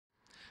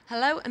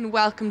Hello and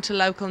welcome to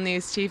Local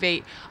News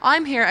TV.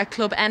 I'm here at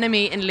Club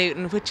Enemy in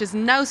Luton, which is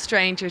no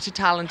stranger to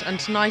talent, and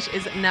tonight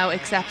is no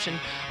exception.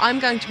 I'm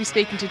going to be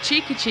speaking to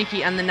Cheeky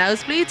Cheeky and the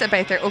Nosebleeds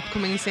about their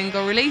upcoming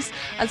single release,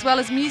 as well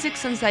as music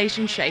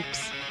sensation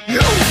Shapes.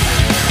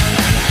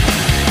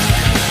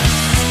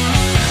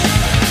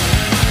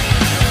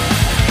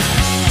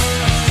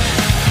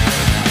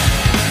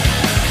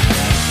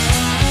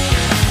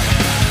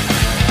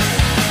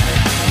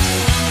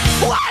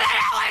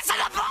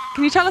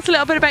 Can you tell us a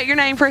little bit about your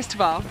name first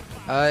of all?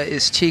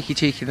 It's Cheeky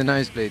Cheeky the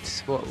Nosebleeds.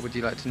 What would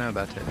you like to know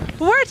about it?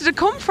 Where did it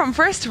come from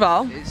first of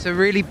all? It's a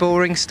really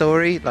boring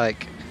story.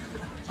 Like,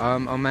 our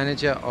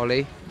manager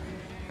Ollie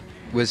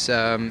was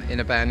in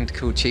a band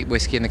called Cheap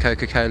Whiskey and the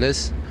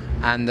Coca-Colas,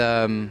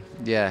 and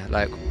yeah,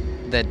 like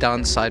their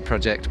dance side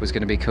project was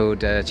going to be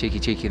called Cheeky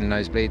Cheeky and the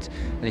Nosebleeds,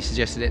 and he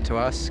suggested it to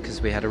us because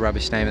we had a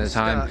rubbish name at the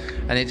time,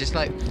 and it just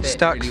like fit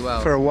stuck really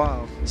well. for a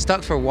while.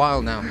 Stuck for a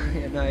while now.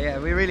 Yeah,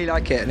 we really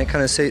like it, and it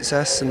kind of suits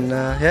us, and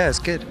yeah, it's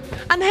good.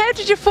 And how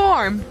did you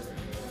form?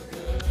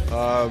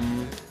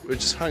 We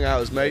just hung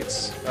out as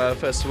mates,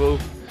 first of all,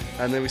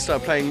 and then we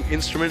started playing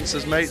instruments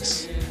as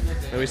mates,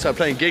 and we started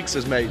playing gigs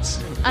as mates.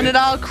 And it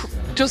all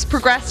just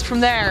progressed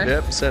from there?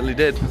 Yep, certainly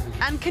did.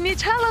 And can you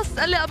tell us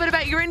a little bit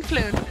about your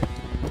influence?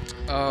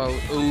 Oh,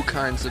 all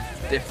kinds of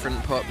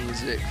different pop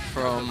music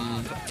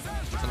from,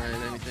 I don't know,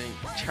 let me think.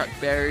 Chuck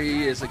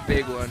Berry is a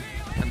big one,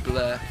 and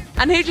Blur.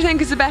 And who do you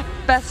think is the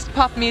best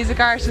pop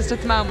music artist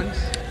at the moment?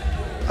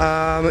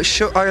 I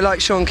like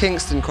Sean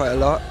Kingston quite a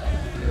lot.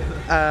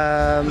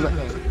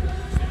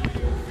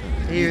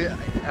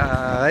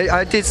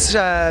 I did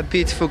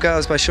Beautiful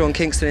Girls by Sean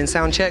Kingston in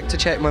Soundcheck to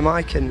check my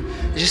mic, and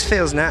it just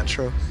feels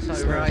natural.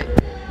 So right.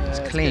 It's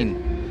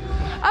clean.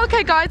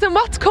 Okay guys, and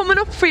what's coming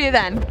up for you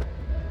then?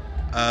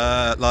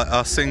 Like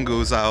our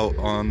single's out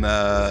on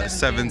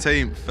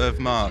 17th of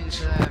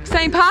March.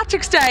 St.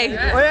 Patrick's Day.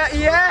 Oh,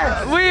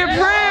 yeah. We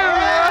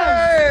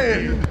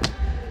approve.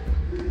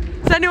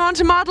 Does anyone want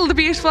to model the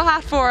beautiful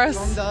hat for us?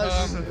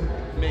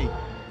 Me.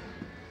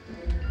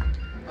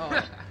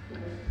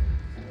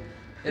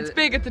 It's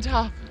big at the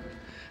top.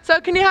 So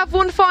can you have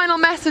one final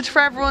message for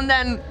everyone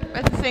then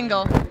at the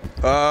single?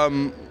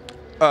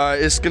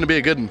 It's going to be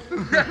a good one.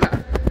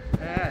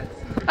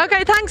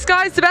 Okay, thanks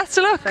guys, the best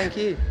of luck. Thank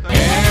you.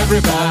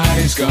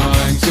 Everybody's going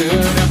to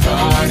the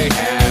party,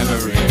 have a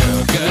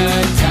real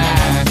good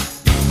time.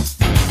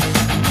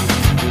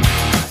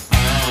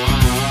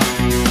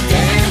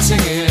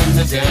 Dancing in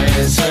the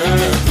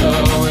desert,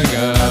 blowing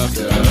up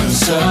the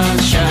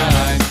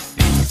sunshine.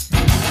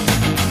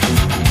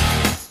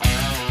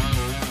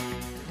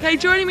 Okay,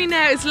 joining me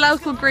now is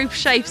local group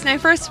Shapes. Now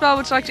first of all,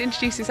 would you like to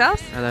introduce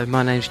yourselves? Hello,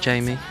 my name's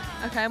Jamie.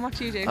 Okay, and what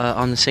do you do?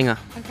 I'm the singer.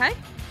 Okay.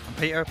 I'm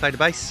Peter, I play the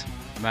bass.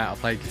 Matt, I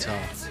play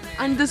guitar.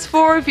 And there's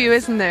four of you,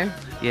 isn't there?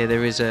 Yeah,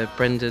 there is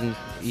Brendan.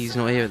 He's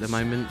not here at the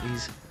moment.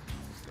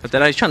 I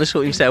don't know, he's trying to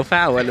sort himself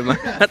out at the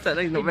moment. I don't know,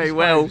 he's not very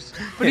well.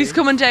 But he's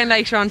coming down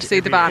later on to see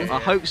the band. I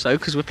hope so,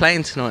 because we're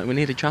playing tonight. We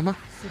need a drummer.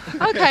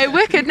 Okay,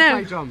 wicked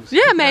now.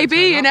 Yeah, maybe,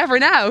 you never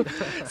know.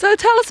 So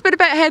tell us a bit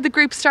about how the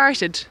group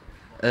started.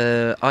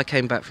 I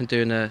came back from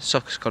doing a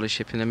soccer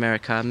scholarship in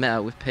America. I met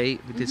up with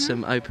Pete. We did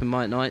some open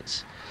mic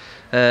nights.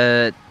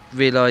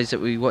 Realised that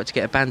we wanted to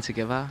get a band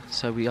together,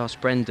 so we asked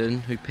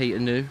Brendan, who Peter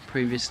knew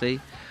previously.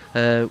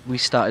 We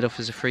started off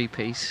as a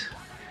three-piece,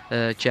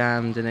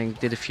 jammed and then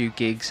did a few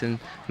gigs, and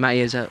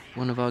Matty was at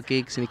one of our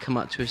gigs and he come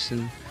up to us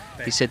and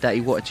he said that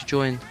he wanted to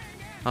join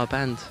our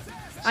band. So,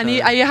 and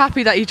are you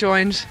happy that you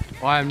joined?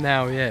 I am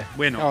now, yeah.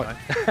 We're not.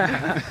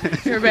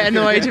 You're a bit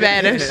annoyed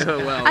about it.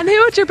 Well. And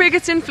who would your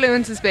biggest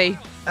influences be?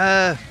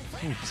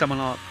 Someone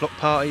like Block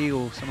Party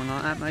or someone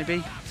like that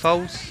maybe.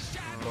 Foles.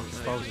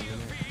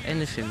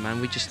 Anything,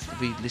 man. We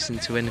listen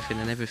to anything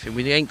and everything.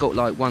 We ain't got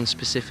like one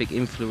specific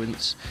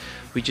influence.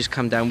 We just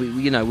come down.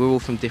 We're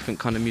all from different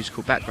kind of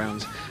musical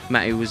backgrounds.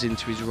 Matty was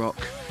into his rock.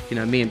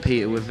 Me and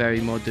Peter were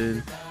very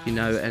modern.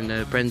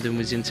 And Brendan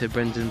was into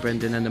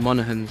Brendan and the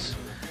Monaghan's.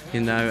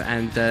 And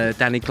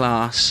Danny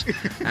Glass,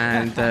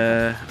 and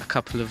a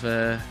couple of,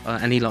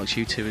 and he likes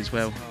you too as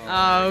well.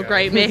 Oh,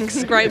 great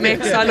mix, great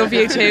mix. I love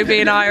you too,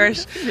 being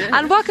Irish.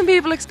 And what can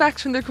people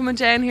expect when they're coming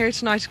down here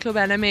tonight to Club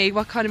Enemy?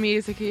 What kind of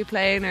music are you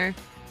playing? Or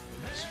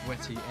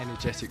Sweaty,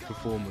 energetic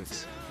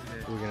performance.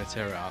 We're going to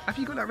tear it up. Have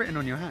you got that written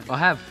on your hand? I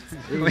have.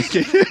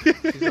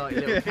 It's like a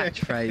little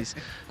catchphrase.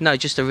 No,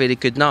 just a really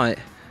good night.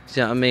 Do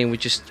you know what I mean? We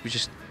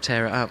just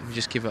tear it up. We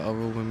just give it our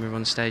all when we're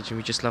on stage, and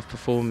we just love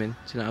performing. Do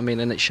you know what I mean?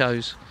 And it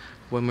shows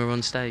when we're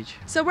on stage.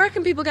 So where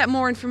can people get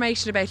more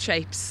information about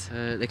Shapes?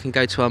 They can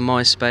go to our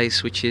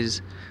MySpace, which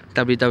is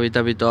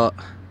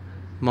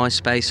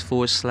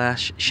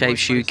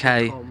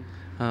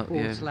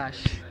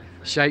www.myspace/ShapesUK.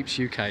 Shapes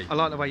UK. I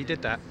like the way you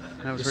did that.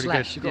 That was really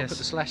good. You've got to put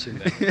the slash in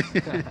there.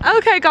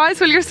 Okay guys,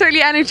 well you're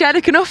certainly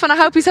energetic enough, and I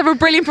hope you have a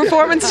brilliant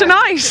performance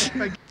tonight.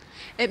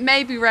 It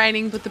may be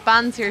raining, but the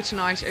bands here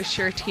tonight are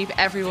sure to keep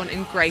everyone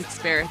in great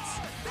spirits.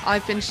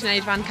 I've been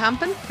Sinead Van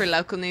Kampen for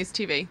Local News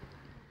TV.